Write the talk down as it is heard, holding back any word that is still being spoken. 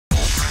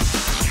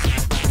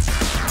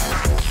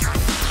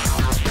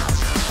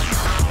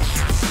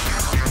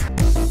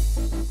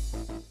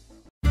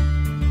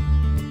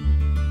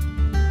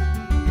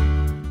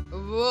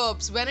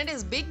Oops, when it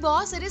is Big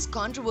Boss, it is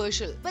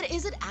controversial. But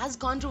is it as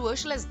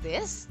controversial as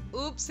this?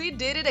 Oops, he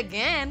did it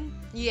again.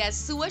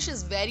 Yes, Suyyash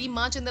is very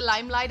much in the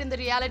limelight in the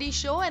reality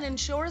show and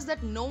ensures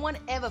that no one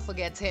ever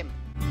forgets him.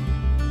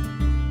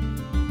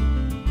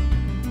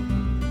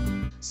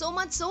 So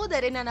much so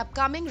that in an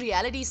upcoming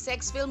reality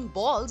sex film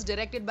Balls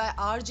directed by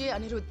RJ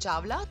Anirudh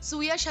Chawla,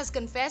 Suyyash has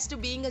confessed to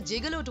being a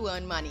gigolo to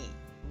earn money.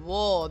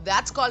 Whoa,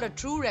 that's called a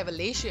true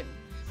revelation.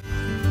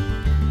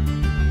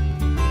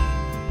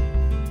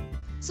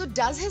 So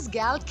does his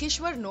gal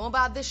Kishwar know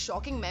about this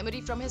shocking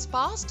memory from his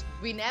past?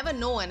 We never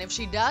know, and if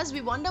she does, we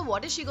wonder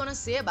what is she gonna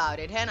say about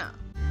it, Henna?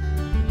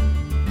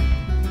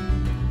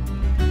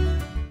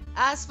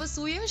 As for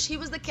Suyyash, he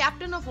was the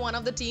captain of one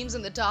of the teams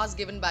in the task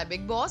given by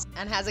Big Boss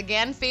and has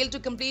again failed to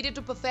complete it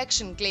to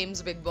perfection,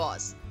 claims Big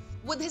Boss.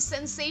 With his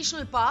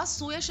sensational past,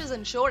 Suyyash is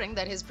ensuring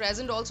that his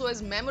present also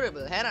is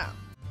memorable, Henna?